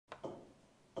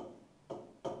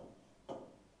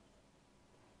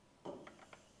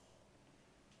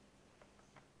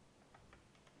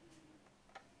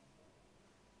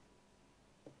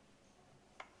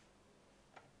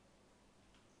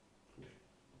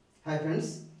Hi friends,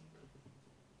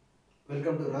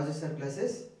 welcome to Rajasthan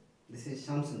classes. This is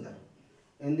Shyam Sundar.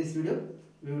 In this video,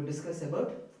 we will discuss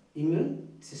about immune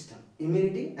system,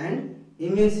 immunity and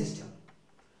immune system.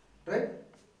 Right?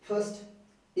 First,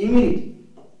 immunity.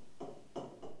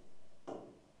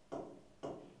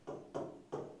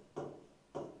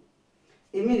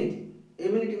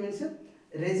 Immunity means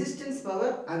resistance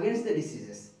power against the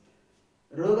diseases.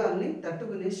 రోగాల్ని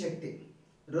తట్టుకునే శక్తి,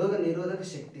 రోగ నిరోధక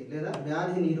శక్తి లేదా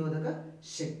వ్యాధి నిరోధక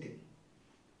శక్తి.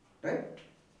 Right?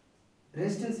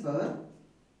 Resistance power.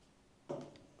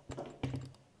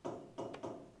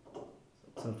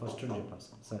 Sir first చెప్పండి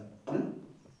sir.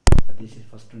 అది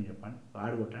first చెప్పండి.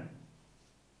 ఆడ్ కొట్టండి.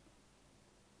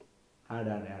 Add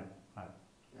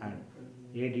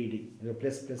ADD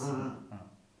plus plus sir.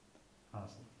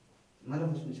 మళ్ళీ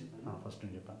ఫస్ట్ చెప్పండి. ఫస్ట్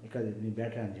చెప్పండి. ఇక్కడ మీ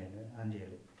బ్యాటరీ ఆన్ చేయండి. ఆన్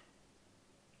చేయాలి.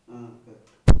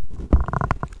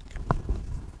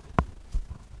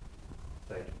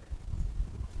 రైట్.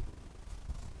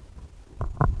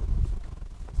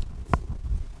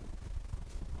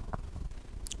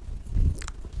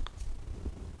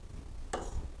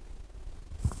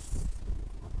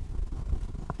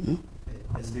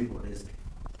 ఎస్బి బోర్డ్ ఎస్బి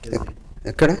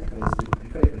ఎక్కడ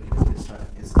ఇక్కడ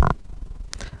start SB.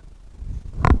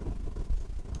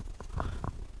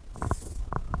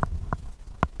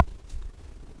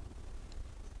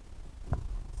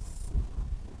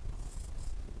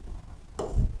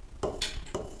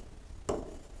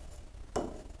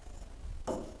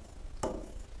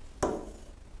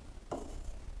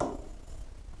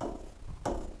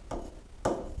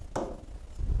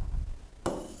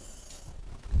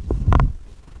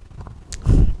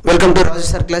 Welcome to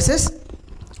Rajasthan classes.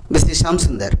 This is Shyam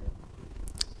Sundar.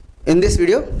 In this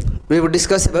video, we will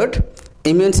discuss about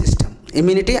immune system,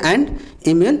 immunity and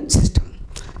immune system.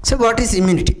 So, what is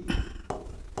immunity?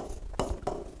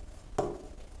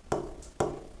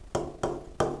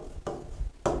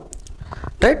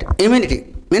 Right? Immunity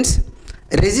means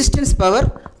resistance power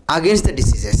against the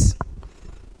diseases.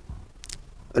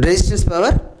 Resistance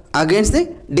power against the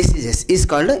diseases is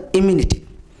called immunity.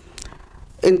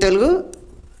 In Telugu,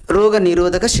 రోగ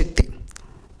నిరోధక శక్తి,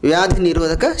 వ్యాధి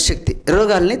నిరోధక శక్తి,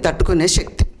 రోగాల్ని తట్టుకునే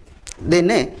శక్తి,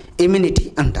 దీన్నే immunity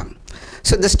అంటాం.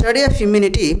 So the study of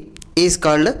immunity is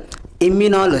called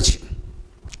immunology.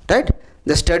 Right?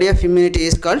 The study of immunity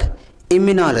is called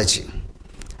immunology.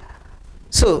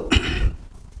 So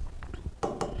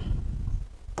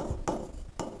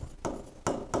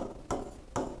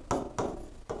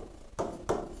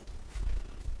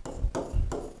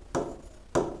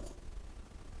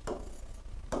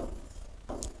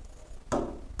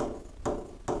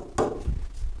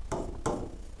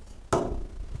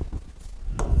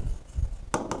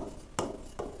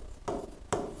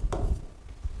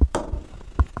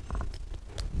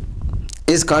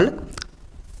is called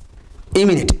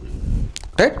immunity.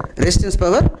 Right? Resistance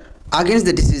power against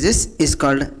the diseases is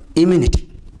called immunity.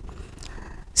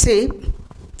 See,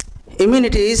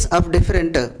 immunity is of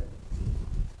different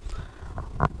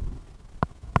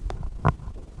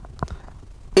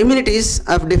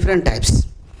types.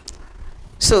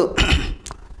 So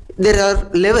there are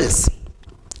levels.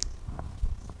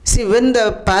 See, when the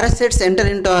parasites enter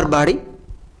into our body,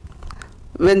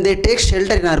 when they take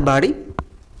shelter in our body,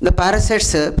 the parasites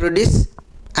produce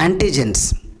antigens.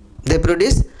 They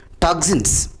produce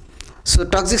toxins. So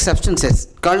toxic substances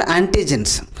called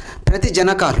antigens. ప్రతి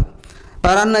జనకాలు,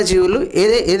 పరాన్న జీవులు,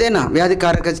 ఏదైనా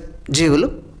వ్యాధికారక జీవులు,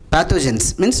 pathogens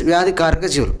means వ్యాధికారక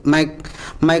జీవులు,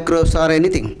 microbes or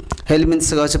anything, helminths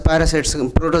కావచ్చు, parasites,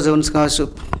 protozoans కావచ్చు,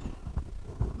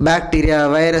 bacteria,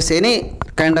 virus, any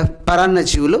kind of పరాన్న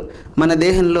జీవులు మన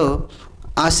దేహంలో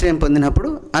ఆశ్రయం పొందినప్పుడు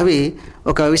అవి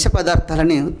ఒక విష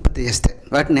పదార్థాలని ఉత్పత్తి చేస్తాయి.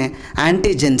 వాటిని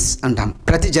యాంటీజెన్స్ అంటాం,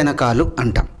 ప్రతిజనకాలు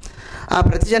అంటాం. ఆ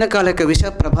ప్రతిజనకాల యొక్క విష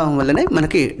ప్రభావం వల్లనే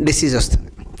మనకి డిసీజ్ వస్తుంది.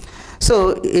 సో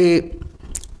ఈ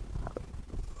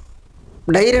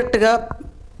డైరెక్ట్గా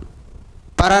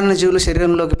పరాన్నజీవులు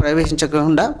శరీరంలోకి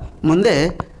ప్రవేశించకుండా ముందే,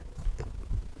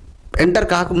 ఎంటర్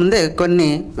కాకముందే కొన్ని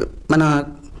మన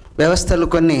వ్యవస్థలు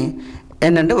కొన్ని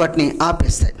ఏంటంటే వాటిని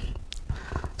ఆపేస్తాయి.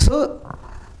 So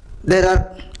there are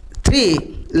 3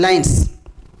 lines.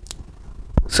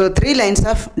 So 3 lines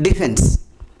of defense.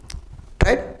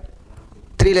 Right?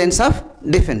 3 lines of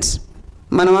defense.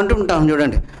 మనం అంటుంటాం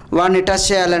చూడండి, వాడిని టచ్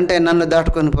చేయాలంటే నన్ను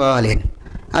దాటుకొని పోవాలి అని.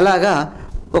 అలాగా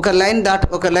ఒక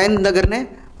లైన్ దగ్గరనే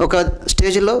ఒక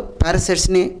స్టేజ్లో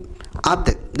పారాసైట్స్ని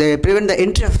ఆపుతాయి. They prevent the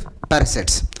entry of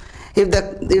parasites. if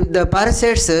the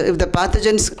parasites, if the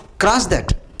pathogens cross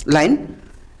that line,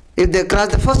 if they cross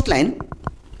the first line,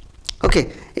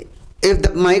 okay, if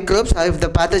the microbes or if the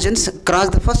pathogens cross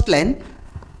the first line,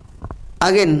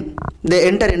 again they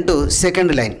enter into second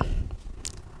line,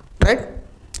 right?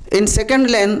 In second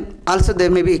line also they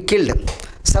may be killed.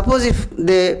 Suppose if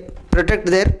they protect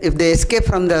there, if they escape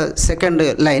from the second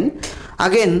line,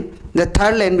 again the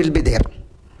third line will be there,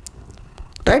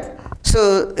 right? So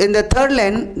in the third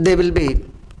line they will be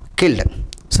killed.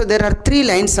 So there are three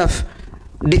lines of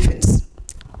defense: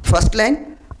 first line,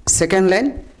 second line,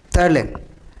 third line.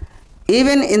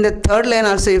 Even in the third line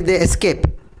also, if they escape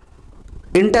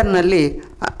internally,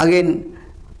 again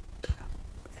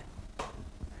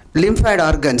lymphoid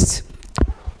organs,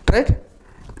 right?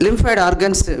 Lymphoid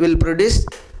organs will produce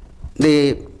the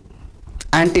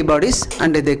antibodies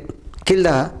and they kill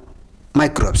the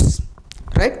microbes,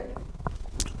 right?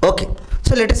 Okay,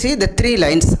 so let us see the three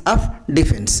lines of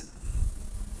defense.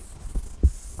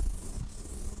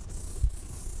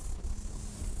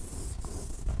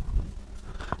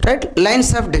 Right,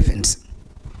 lines of defense.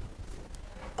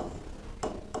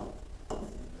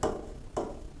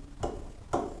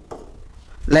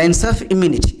 Lines of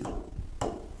immunity.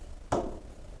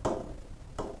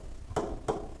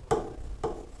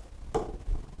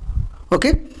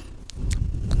 Okay.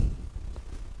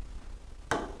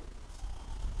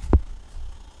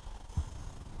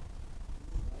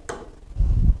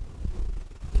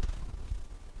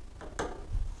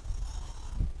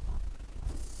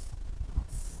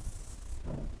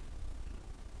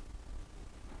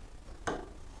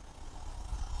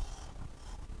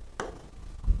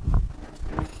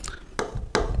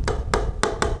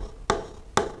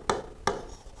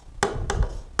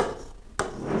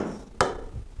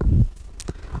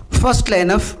 First line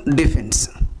of defense.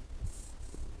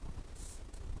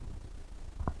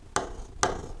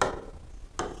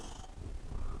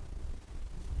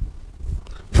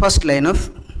 First line of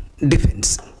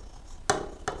defense.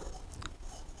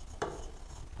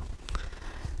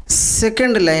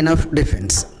 Second line of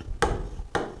defense.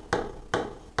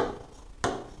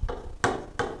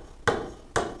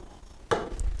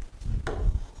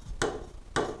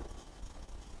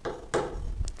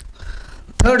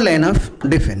 Third line of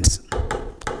defense.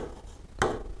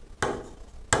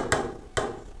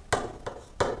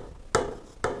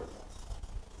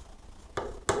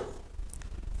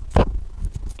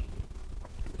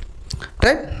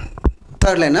 Right?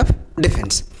 Third line of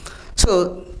defense. So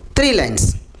three lines.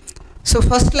 So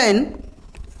first line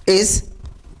is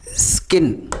skin.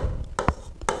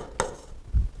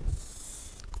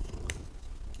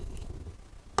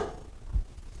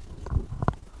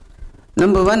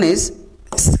 Number one is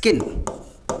skin.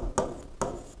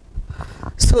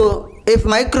 So if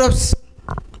microbes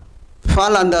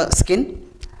fall on the skin,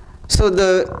 so the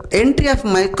entry of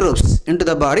microbes into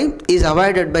the body is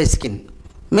avoided by skin.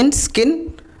 Means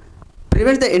skin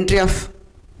prevents the entry of,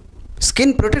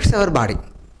 skin protects our body.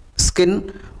 Skin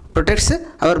protects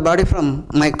our body from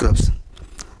microbes.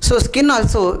 So skin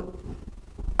also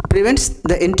prevents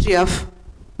the entry of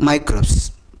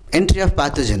microbes, entry of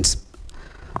pathogens.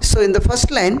 So in the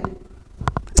first line,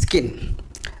 skin.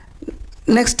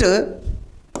 Next,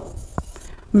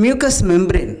 mucous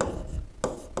membrane.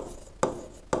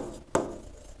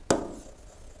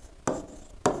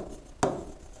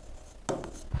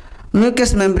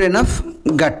 Mucous membrane of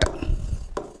gut.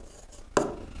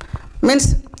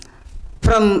 Means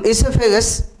from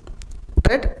esophagus,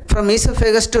 right? From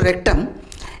esophagus to rectum,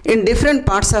 in different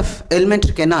parts of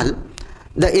alimentary canal,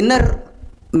 the inner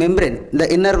membrane, the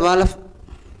inner wall of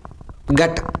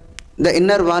gut, the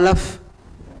inner wall of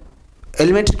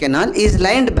alimentary canal is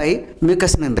lined by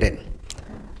mucous membrane.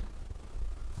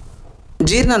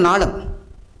 జీర్ణ నాళం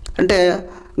అంటే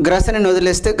గ్రసని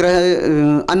వదిలేస్తే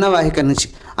అన్నవాహిక నుంచి,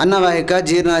 అన్నవాహిక,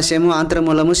 జీర్ణాశయము,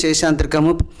 ఆంత్రమూలము,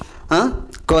 శేషాంత్రికము,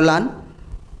 colon,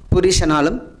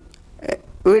 పురీషనాళం,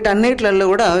 వీటన్నిటిలలో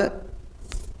కూడా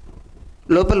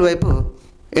లోపల వైపు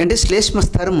ఏంటి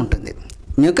శ్లేష్మస్థరం ఉంటుంది.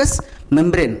 Mucus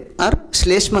membrane are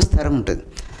శ్లేష్మస్థరం ఉంటుంది.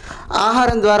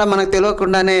 ఆహారం ద్వారా మనకు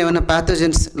తెలియకుండానే ఏమైనా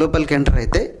ప్యాథోజన్స్ లోపలికి ఎంటర్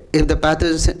అయితే, if the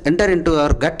pathogens enter into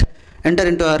hour gut, enter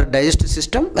into our digestive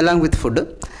system along with food,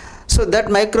 so that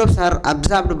microbes are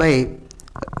absorbed by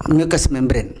mucous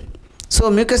membrane. So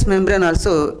mucous membrane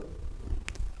also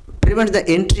prevents the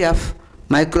entry of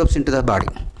microbes into the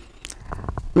body.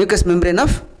 Mucous membrane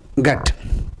of gut.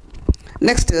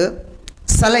 Next,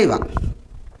 saliva.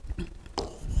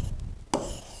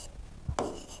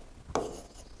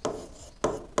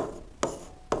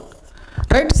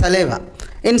 Right, saliva.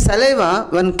 In saliva,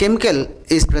 one chemical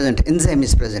is present, enzyme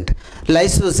is present,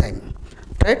 lysozyme.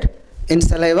 Right? In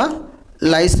saliva,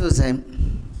 lysozyme.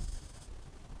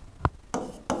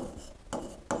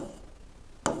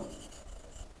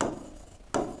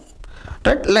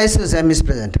 Right? Lysozyme is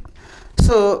present.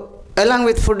 So, along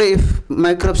with food, if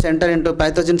microbes enter into,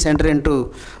 pathogens enter into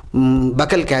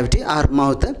buccal cavity or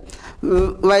mouth,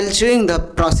 while chewing the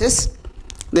process,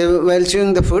 while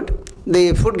chewing the food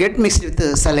get mixed with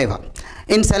saliva.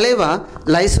 In saliva,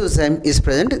 lysozyme is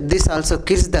present. This also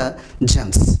kills the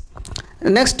germs.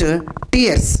 Next,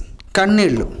 tears,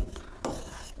 kannillu.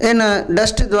 In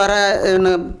dust ద్వారా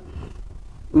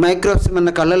microbes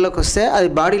మన కళ్ళల్లోకి వస్తే అది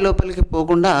body లోపలికి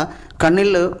పోకుండా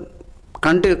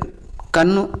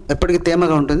కన్ను ఎప్పటికీ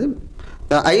తేమగా ఉంటుంది.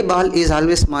 The eye ball is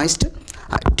always moist.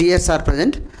 Tears are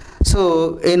present. So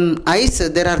in ice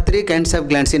there are 3 kinds of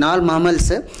glands. In all mammals,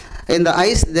 in the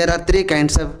eyes there are 3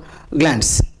 kinds of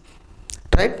glands,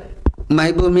 right?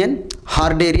 Meibomian,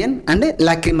 Harderian and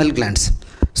lacrimal glands.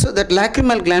 So that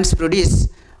lacrimal glands produce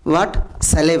what?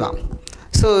 Saliva.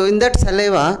 So in that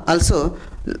saliva also,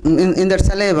 in that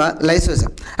saliva,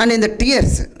 lysozyme. And in the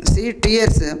tears, see,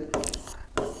 tears,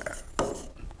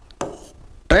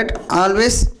 right?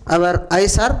 Always our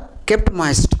eyes are kept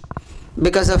moist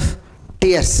because of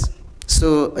tears. So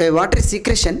a watery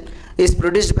secretion is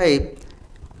produced by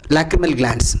lacrimal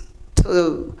glands. So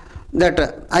that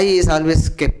eye is always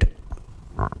kept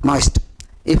moist.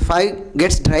 If eye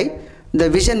gets dry, the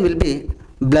vision will be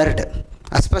blurred.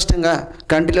 అస్పష్టంగా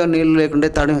కంటిలో నీళ్ళు లేకుంటే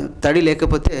తడి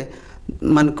లేకపోతే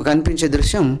మనకు కనిపించే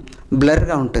దృశ్యం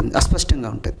బ్లర్గా ఉంటుంది, అస్పష్టంగా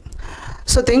ఉంటుంది.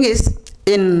 So thing is,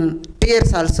 in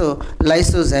tears also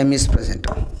lysozyme is present.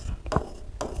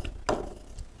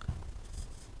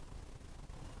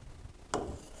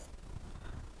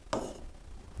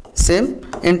 Same,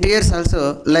 in tears also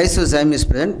lysozyme is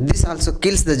present. This also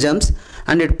kills the germs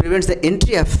and it prevents the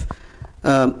entry of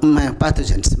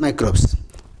pathogens, microbes.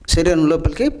 శరీరం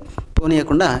లోపలికి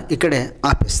పోనీయకుండా ఇక్కడే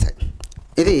ఆపేస్తాయి.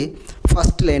 ఇది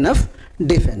first line of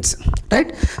defence,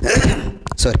 right?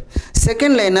 Sorry,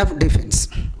 second line of defence,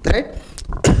 right?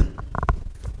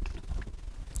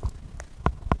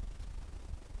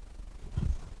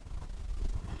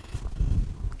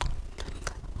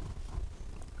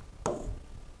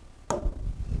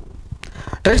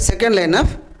 Right, second line of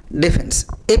defense,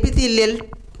 epithelial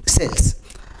cells,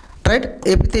 right?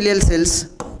 Epithelial cells,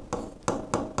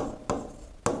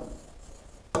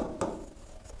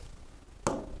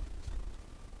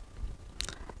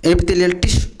 epithelial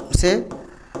tissue. Say,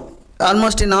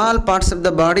 almost in all parts of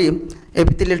the body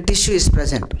epithelial tissue is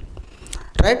present,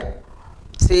 right?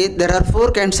 See, there are 4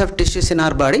 kinds of tissues in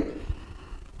our body: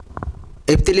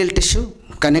 epithelial tissue,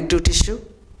 connective tissue,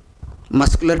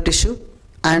 muscular tissue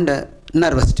and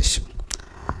nervous tissue.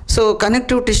 So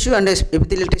connective tissue and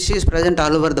epithelial tissue is present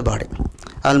all over the body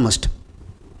almost.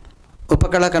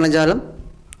 ఉపకళ కణజాలం,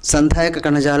 సంధాయక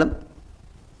కణజాలం,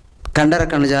 కండర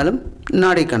కణజాలం,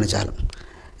 నాడీ కణజాలం.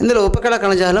 ఇందులో ఉపకళ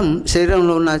కణజాలం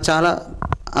శరీరంలో ఉన్న చాలా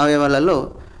అవయవాలలో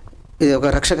ఇది ఒక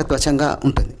రక్షక త్వచంగా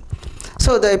ఉంటుంది.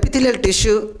 So the epithelial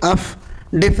tissue of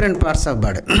different parts of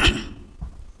body,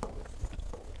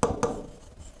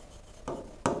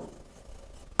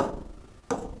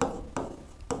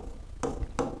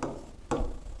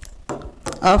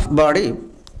 of body,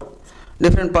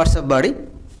 different parts of body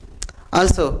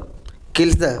also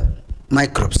kills the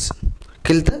microbes,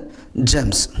 kill the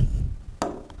germs.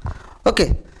 Okay,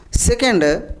 second,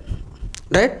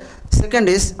 right? Second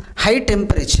is high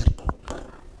temperature.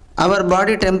 Our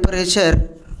body temperature,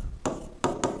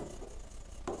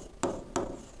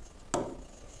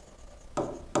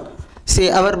 see,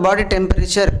 our body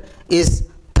temperature is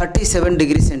 37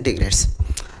 degrees centigrade.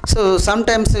 So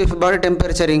sometimes if body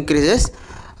temperature increases,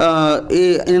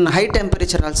 in high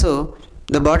temperature also,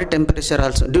 the body temperature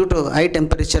also, due to high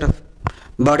temperature of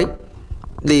body,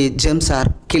 the germs are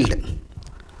killed.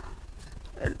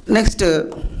 Next,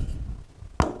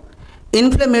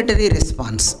 inflammatory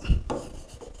response.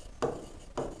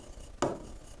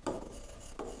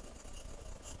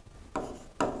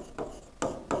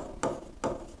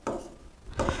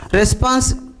 Response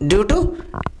due to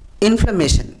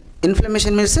inflammation.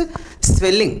 Inflammation means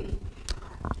swelling,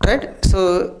 right? So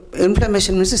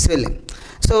inflammation means swelling.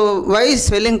 So why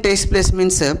swelling takes place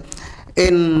means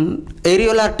in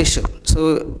areolar tissue. So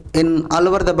in all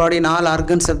over the body, in all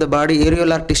organs of the body,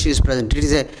 areolar tissue is present. It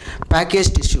is a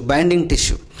packaged tissue, binding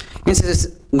tissue. Means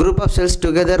a group of cells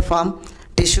together form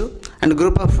tissue and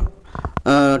group of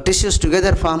tissues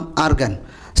together form organ.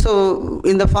 So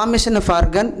in the formation of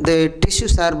organ, the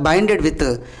tissues are binded with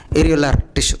areolar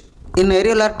tissue. In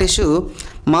areolar tissue,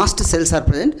 mast cells are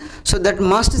present. So that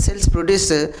mast cells produce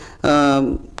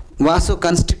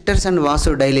vasoconstrictors and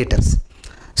vasodilators.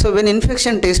 So when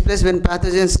infection takes place, when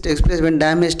pathogens takes place, when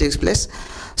damage takes place,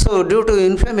 so due to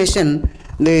inflammation,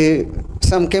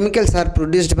 some chemicals are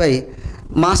produced by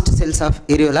mast cells of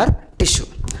areolar tissue.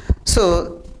 So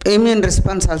immune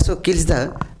response also kills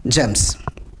the germs,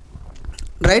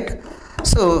 right?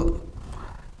 So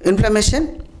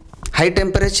inflammation, high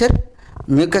temperature,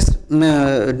 mucus,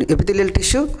 epithelial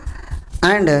tissue,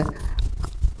 and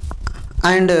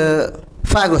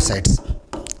phagocytes,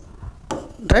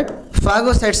 right?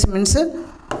 Phagocytes means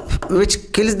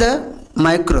which kills the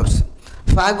microbes.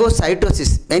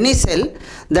 Phagocytosis, any cell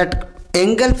that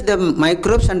engulf the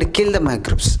microbes and kill the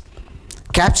microbes.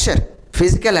 Capture,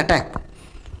 physical attack,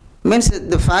 means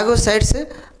the phagocytes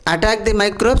attack the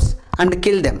microbes and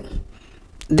kill them.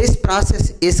 This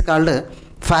process is called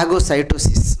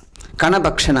phagocytosis.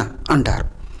 Kanabhakshana antaru.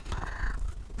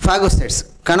 Phagocytes,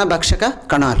 kanabhakshaka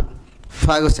kanalu,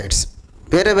 phagocytes,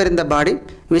 wherever in the body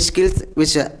which kills,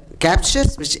 which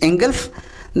captures, which engulf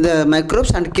the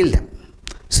microbes and kill them.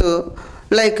 So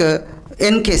like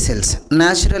NK cells,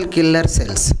 natural killer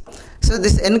cells. So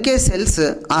these NK cells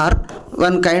are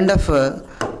one kind of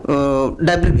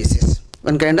WBCs,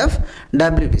 one kind of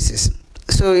WBCs.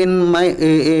 So in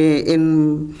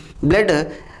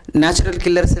blood, natural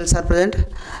killer cells are present,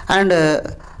 and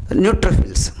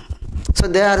neutrophils. So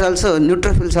they are also,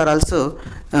 neutrophils are also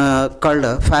called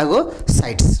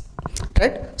phagocytes,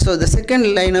 right? So the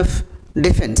second line of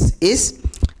defense is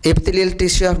epithelial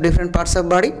tissue of different parts of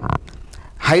body.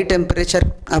 High temperature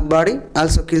of body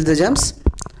also kills the germs.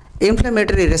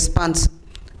 Inflammatory response,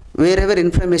 wherever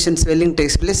inflammation, swelling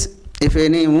takes place, if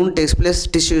any wound takes place,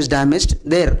 tissue is damaged,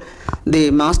 there the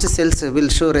mast cells will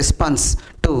show response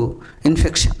to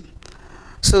infection.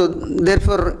 So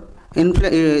therefore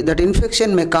that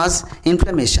infection may cause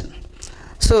inflammation.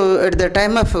 So at the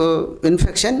time of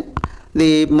infection,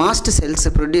 the mast cells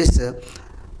produce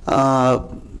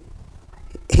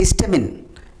histamine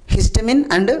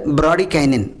and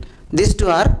bradykinin. These two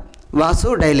are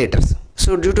vasodilators.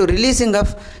 So due to releasing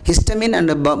of histamine and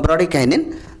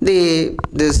bradykinin, the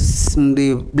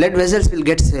blood vessels will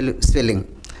get swelling.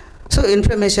 So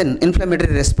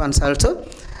inflammatory response also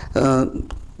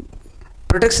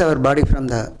protects our body from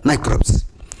the microbes.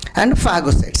 And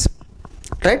phagocytes,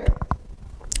 right?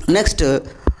 Next,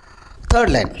 third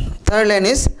line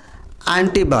is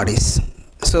antibodies.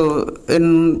 So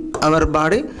in our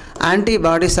body,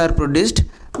 antibodies are produced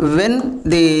when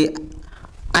the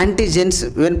antigens,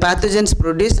 when pathogens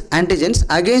produce antigens,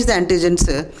 against the antigens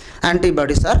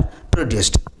antibodies are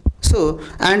produced. So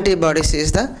antibodies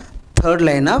is the third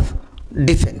line of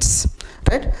defense,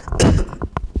 right?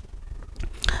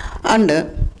 And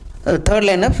third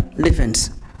line of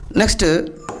defense. Next,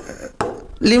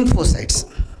 lymphocytes.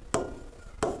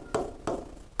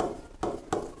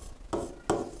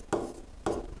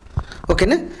 Okay,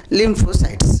 na?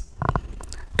 Lymphocytes,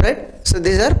 right? So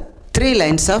these are three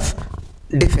lines of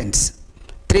defense,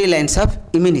 three lines of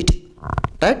immunity,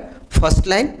 right? First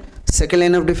line, second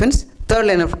line of defense, third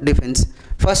line of defense.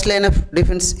 First line of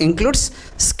defense includes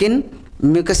skin,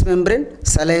 mucous membrane,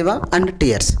 saliva and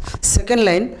tears. Second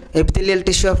line, epithelial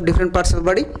tissue of different parts of the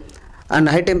body and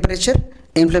high temperature,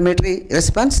 inflammatory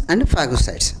response and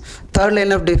phagocytes. Third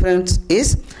line of defense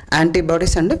is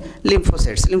antibodies and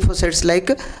lymphocytes. Lymphocytes like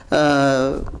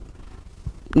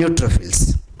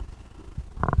neutrophils.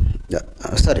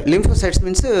 Lymphocytes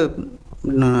means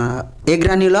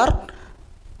agranular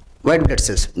white blood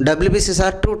cells. WBCs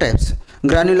are two types,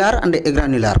 granular and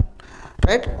agranular,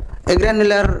 right?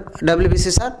 Agranular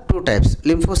WBCs are two types,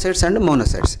 lymphocytes and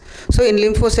monocytes. So in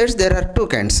lymphocytes there are two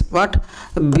kinds. What?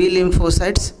 B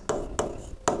lymphocytes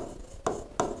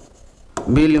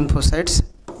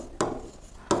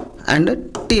and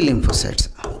T lymphocytes.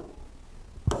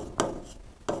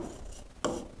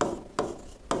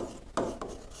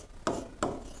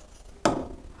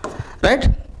 Right?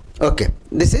 Okay.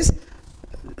 This is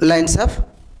lines of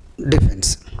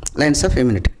defense, lines of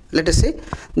immunity. Let us say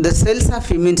the cells of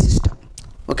immune system.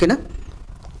 Okay, na?